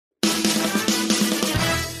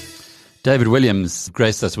David Williams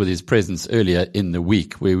graced us with his presence earlier in the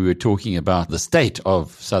week where we were talking about the state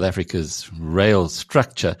of South Africa's rail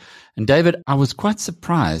structure. And David, I was quite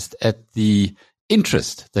surprised at the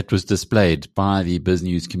interest that was displayed by the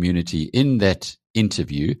BizNews community in that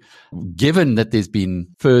interview, given that there's been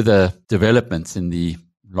further developments in the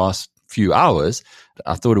last few hours.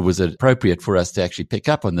 I thought it was appropriate for us to actually pick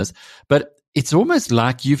up on this, but it's almost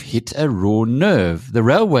like you've hit a raw nerve. The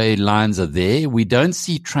railway lines are there. We don't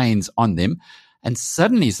see trains on them. And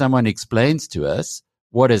suddenly someone explains to us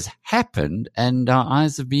what has happened, and our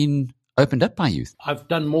eyes have been opened up by you. I've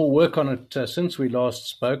done more work on it since we last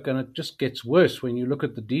spoke, and it just gets worse when you look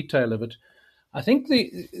at the detail of it. I think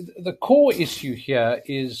the core issue here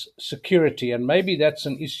is security, and maybe that's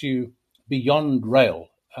an issue beyond rail.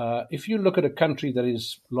 If you look at a country that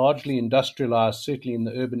is largely industrialized, certainly in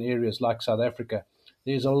the urban areas like South Africa,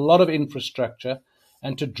 there's a lot of infrastructure.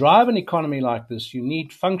 And to drive an economy like this, you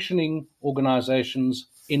need functioning organizations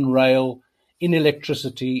in rail, in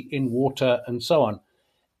electricity, in water, and so on.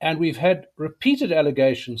 And we've had repeated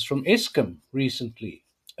allegations from Eskom recently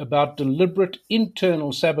about deliberate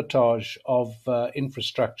internal sabotage of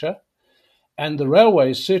infrastructure. And the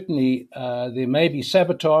railways, certainly, there may be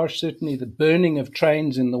sabotage, certainly the burning of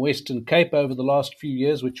trains in the Western Cape over the last few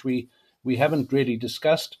years, which we haven't really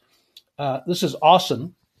discussed. This is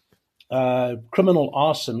arson, criminal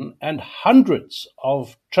arson, and hundreds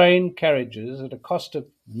of train carriages at a cost of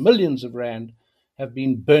millions of rand have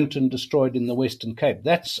been burnt and destroyed in the Western Cape.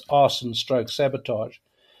 That's arson stroke sabotage.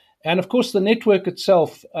 And of course, the network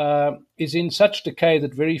itself is in such decay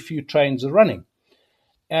that very few trains are running.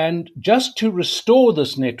 And just to restore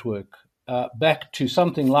this network back to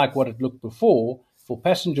something like what it looked before, for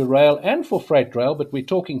passenger rail and for freight rail, but we're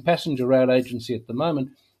talking passenger rail agency at the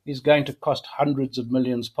moment, is going to cost hundreds of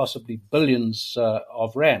millions, possibly billions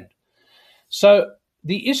of rand. So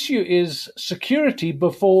the issue is security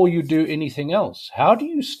before you do anything else. How do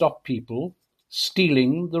you stop people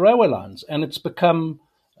stealing the railway lines? And it's become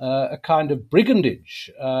a kind of brigandage.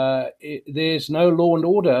 There's no law and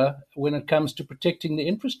order when it comes to protecting the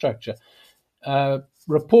infrastructure.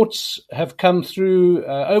 Reports have come through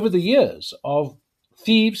over the years of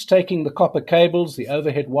thieves taking the copper cables, the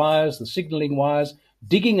overhead wires, the signaling wires,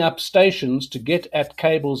 digging up stations to get at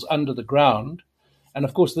cables under the ground. And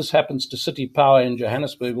of course, this happens to City Power in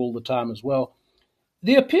Johannesburg all the time as well.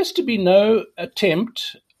 There appears to be no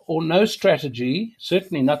attempt or no strategy,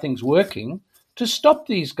 certainly nothing's working, to stop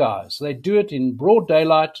these guys. They do it in broad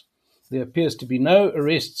daylight. There appears to be no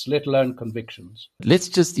arrests, let alone convictions. Let's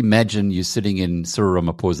just imagine you're sitting in Cyril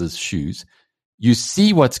Ramaphosa's shoes. You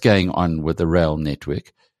see what's going on with the rail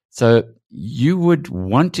network. So you would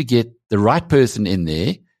want to get the right person in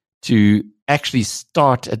there to actually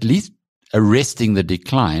start at least arresting the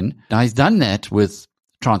decline. Now, he's done that with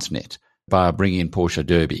Transnet by bringing in Portia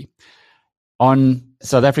Derby. On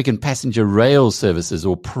South African Passenger Rail Services,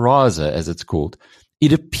 or PRASA as it's called,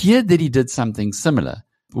 it appeared that he did something similar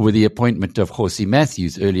with the appointment of Zolani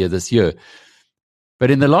Matthews earlier this year.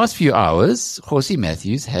 But in the last few hours, Zolani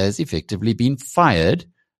Matthews has effectively been fired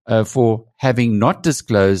for having not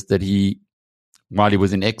disclosed that he, while he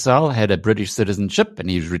was in exile, had a British citizenship, and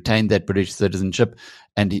he's retained that British citizenship.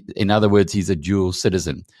 And in other words, he's a dual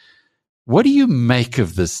citizen. What do you make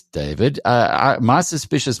of this, David? My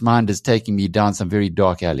suspicious mind is taking me down some very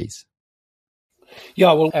dark alleys.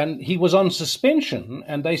 Yeah, well, and he was on suspension,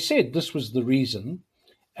 and they said this was the reason.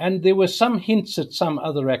 And there were some hints at some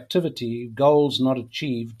other activity, goals not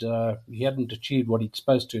achieved. He hadn't achieved what he'd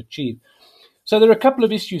supposed to achieve. So there are a couple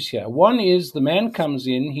of issues here. One is the man comes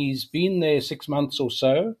in, he's been there 6 months or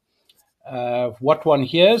so. What one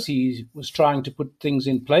hears, he was trying to put things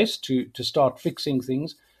in place to start fixing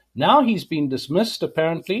things. Now he's been dismissed,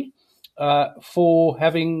 apparently, for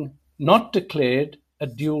having not declared a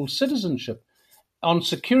dual citizenship on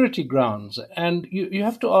security grounds. And you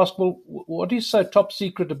have to ask, well, what is so top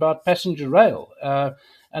secret about passenger rail?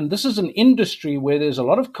 And this is an industry where there's a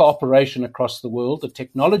lot of cooperation across the world. The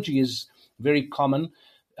technology is very common.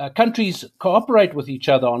 Countries cooperate with each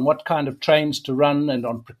other on what kind of trains to run and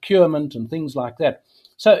on procurement and things like that.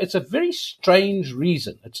 So it's a very strange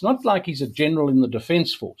reason. It's not like he's a general in the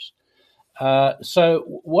defense force. So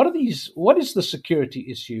what is the security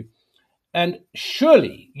issue? And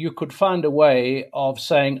surely you could find a way of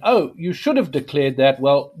saying, oh, you should have declared that.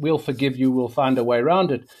 Well, we'll forgive you. We'll find a way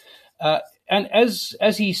around it. And as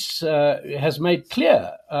he has made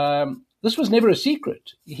clear, this was never a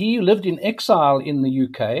secret. He lived in exile in the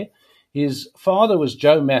UK. His father was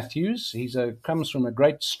Joe Matthews. He comes from a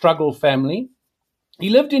great struggle family. He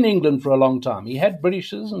lived in England for a long time. He had British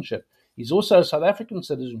citizenship. He's also South African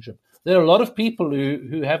citizenship. There are a lot of people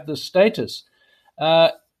who have this status.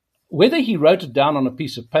 Whether he wrote it down on a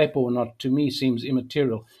piece of paper or not, to me, seems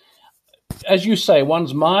immaterial. As you say,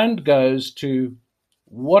 one's mind goes to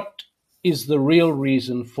what is the real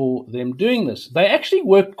reason for them doing this. They actually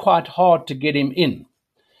worked quite hard to get him in.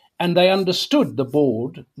 And they understood, the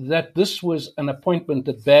board, that this was an appointment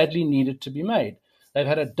that badly needed to be made. They've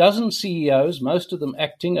had a dozen CEOs, most of them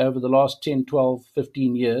acting over the last 10, 12,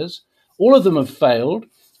 15 years. All of them have failed.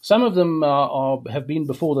 Some of them have been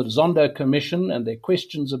before the Zondo Commission, and there are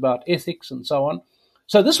questions about ethics and so on.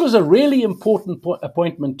 So this was a really important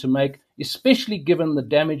appointment to make, especially given the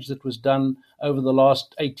damage that was done over the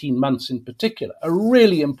last 18 months in particular. A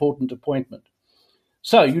really important appointment.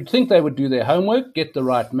 So you'd think they would do their homework, get the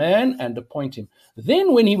right man, and appoint him.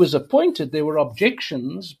 Then when he was appointed, there were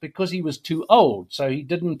objections because he was too old. So he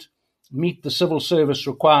didn't meet the civil service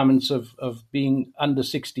requirements of being under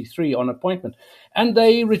 63 on appointment. And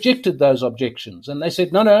they rejected those objections. And they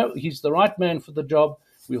said, no, he's the right man for the job.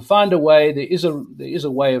 We'll find a way. There is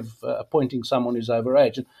a way of appointing someone who's over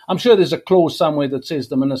age. And I'm sure there's a clause somewhere that says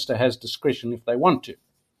the minister has discretion if they want to.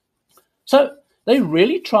 So they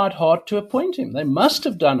really tried hard to appoint him. They must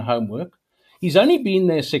have done homework. He's only been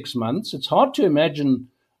there 6 months. It's hard to imagine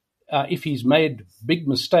if he's made big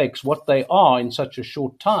mistakes, what they are in such a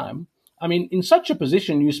short time. I mean, in such a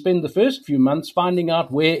position, you spend the first few months finding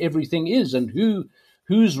out where everything is and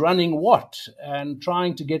who's running what and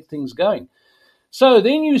trying to get things going. So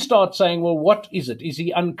then you start saying, well, what is it? Is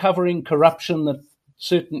he uncovering corruption that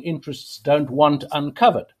certain interests don't want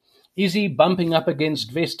uncovered? Is he bumping up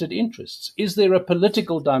against vested interests? Is there a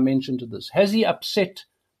political dimension to this? Has he upset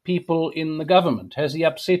people in the government? Has he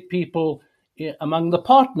upset people among the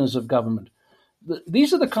partners of government?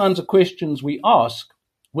 These are the kinds of questions we ask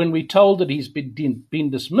when we're told that he's been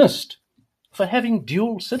dismissed for having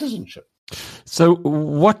dual citizenship. So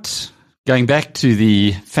going back to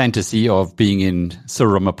the fantasy of being in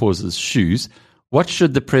Cyril Ramaphosa's shoes, what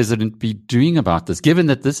should the president be doing about this, given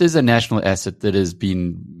that this is a national asset that has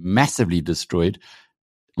been massively destroyed?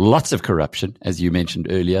 Lots of corruption, as you mentioned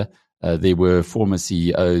earlier. There were former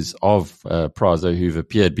CEOs of PRASA who've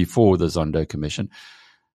appeared before the Zondo Commission.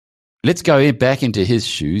 Let's go back into his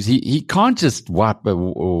shoes. He can't just wipe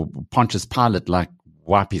or Pontius Pilate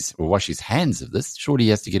wash his hands of this. Surely he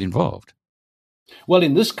has to get involved. Well,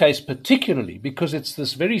 in this case particularly, because it's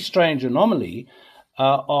this very strange anomaly.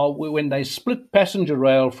 When they split passenger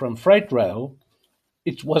rail from freight rail,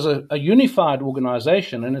 it was a unified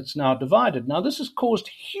organization, and it's now divided. Now, this has caused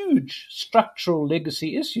huge structural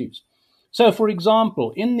legacy issues. So, for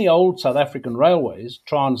example, in the old South African railways,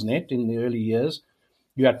 Transnet in the early years,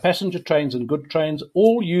 you had passenger trains and good trains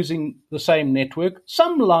all using the same network.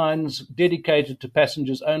 Some lines dedicated to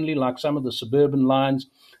passengers only, like some of the suburban lines,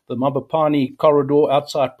 the Mabopane corridor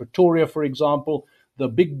outside Pretoria, for example, the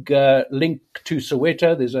big link to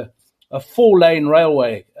Soweto. There's a four-line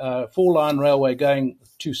railway going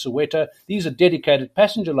to Soweto. These are dedicated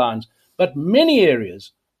passenger lines, but many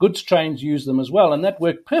areas, goods trains use them as well, and that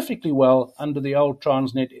worked perfectly well under the old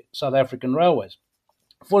Transnet South African railways.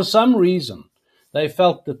 For some reason, they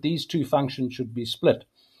felt that these two functions should be split.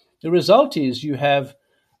 The result is you have,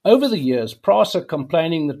 over the years, PRASA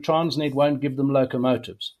complaining that Transnet won't give them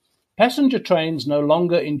locomotives. Passenger trains no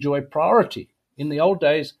longer enjoy priority. In the old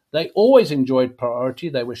days, they always enjoyed priority.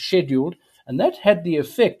 They were scheduled, and that had the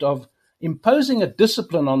effect of imposing a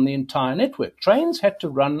discipline on the entire network. Trains had to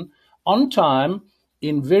run on time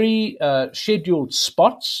in very scheduled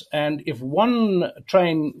spots, and if one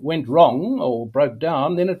train went wrong or broke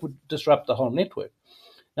down, then it would disrupt the whole network.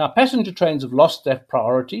 Now, passenger trains have lost that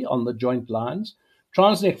priority on the joint lines.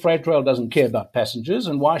 Transnet Freight Rail doesn't care about passengers,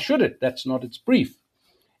 and why should it? That's not its brief.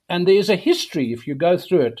 And there's a history, if you go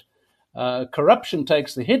through it. Corruption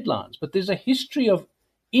takes the headlines, but there's a history of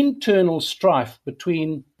internal strife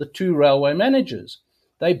between the two railway managers.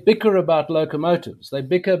 They bicker about locomotives. They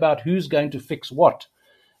bicker about who's going to fix what.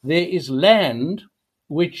 There is land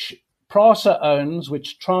which PRASA owns,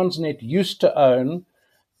 which Transnet used to own,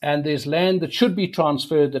 and there's land that should be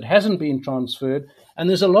transferred that hasn't been transferred. And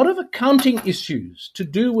there's a lot of accounting issues to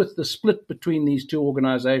do with the split between these two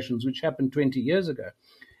organizations, which happened 20 years ago.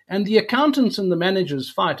 And the accountants and the managers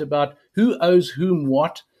fight about who owes whom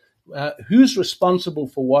what, who's responsible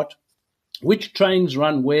for what, which trains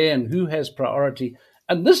run where, and who has priority.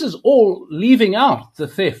 And this is all leaving out the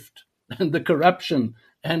theft and the corruption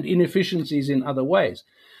and inefficiencies in other ways.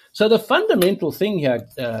 So the fundamental thing here,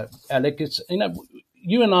 Alec, it's,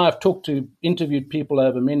 you and I have interviewed people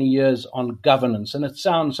over many years on governance, and it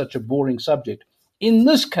sounds such a boring subject. In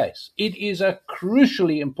this case, it is a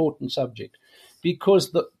crucially important subject,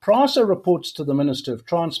 because the PRASA reports to the Minister of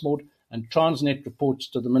Transport and Transnet reports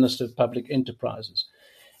to the Minister of Public Enterprises.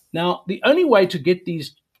 Now, the only way to get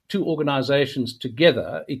these two organizations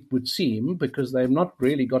together, it would seem, because they've not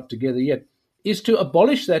really got together yet, is to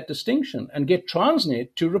abolish that distinction and get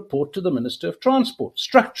Transnet to report to the Minister of Transport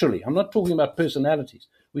structurally. I'm not talking about personalities.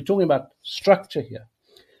 We're talking about structure here.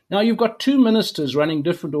 Now, you've got two ministers running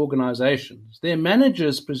different organizations. Their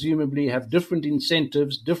managers presumably have different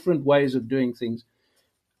incentives, different ways of doing things,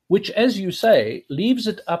 which, as you say, leaves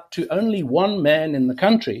it up to only one man in the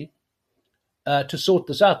country to sort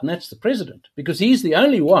this out, and that's the president, because he's the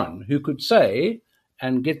only one who could say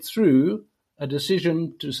and get through a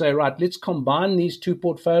decision to say, right, let's combine these two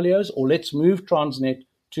portfolios, or let's move Transnet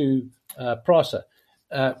to PRASA,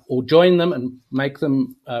 or join them and make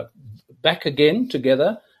them back again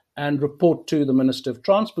together and report to the Minister of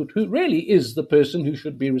Transport, who really is the person who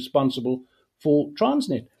should be responsible for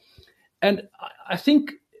Transnet. And I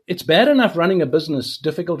think it's bad enough running a business,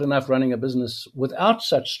 difficult enough running a business without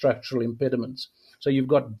such structural impediments. So you've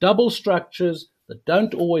got double structures that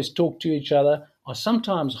don't always talk to each other, are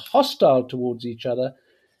sometimes hostile towards each other,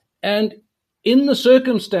 and in the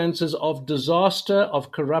circumstances of disaster,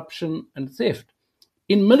 of corruption and theft.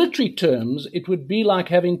 In military terms, it would be like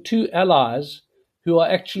having two allies who are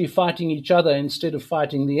actually fighting each other instead of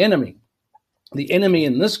fighting the enemy. The enemy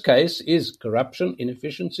in this case is corruption,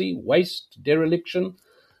 inefficiency, waste, dereliction,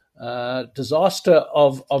 disaster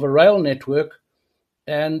of a rail network,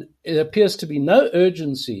 and it appears to be no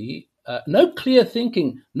urgency, no clear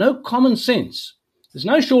thinking, no common sense. There's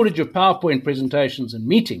no shortage of PowerPoint presentations and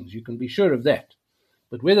meetings, you can be sure of that.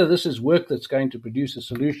 But whether this is work that's going to produce a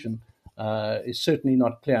solution is certainly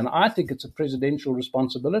not clear. And I think it's a presidential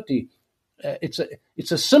responsibility.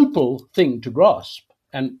 It's a simple thing to grasp,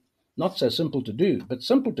 and not so simple to do, but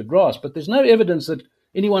simple to grasp. But there's no evidence that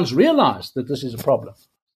anyone's realized that this is a problem.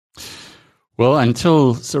 Well,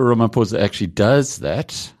 until Cyril Ramaphosa actually does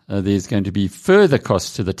that, there's going to be further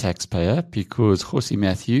costs to the taxpayer, because Zolani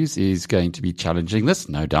Matthews is going to be challenging this,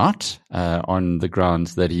 no doubt, on the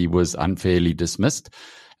grounds that he was unfairly dismissed.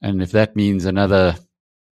 And if that means another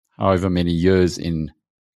however many years in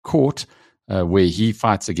court where he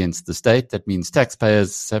fights against the state, that means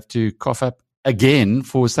taxpayers have to cough up again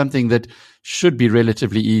for something that should be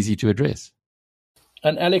relatively easy to address.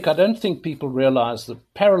 And Alec, I don't think people realize the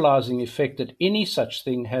paralyzing effect that any such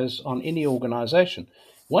thing has on any organization.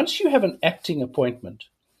 Once you have an acting appointment,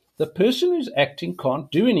 the person who's acting can't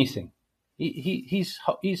do anything. He's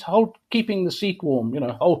keeping the seat warm,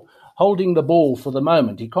 holding the ball for the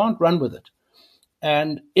moment. He can't run with it.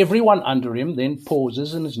 And everyone under him then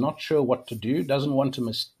pauses and is not sure what to do, doesn't want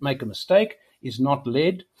to make a mistake, is not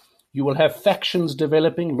led. You will have factions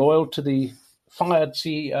developing loyal to the fired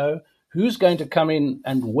CEO. Who's going to come in,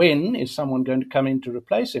 and when is someone going to come in to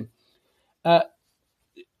replace him? I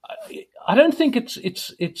don't think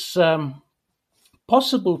it's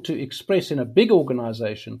possible to express in a big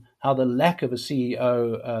organization how the lack of a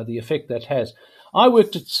CEO, the effect that has. I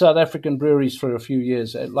worked at South African breweries for a few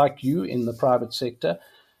years, like you, in the private sector.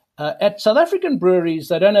 At South African breweries,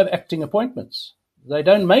 they don't have acting appointments. They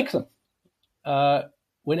don't make them.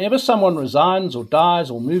 Whenever someone resigns or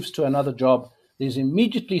dies or moves to another job, there's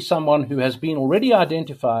immediately someone who has been already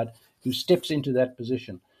identified who steps into that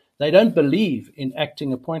position. They don't believe in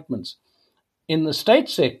acting appointments. In the state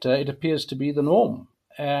sector, it appears to be the norm,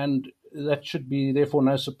 and that should be therefore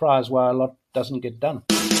no surprise why a lot doesn't get done.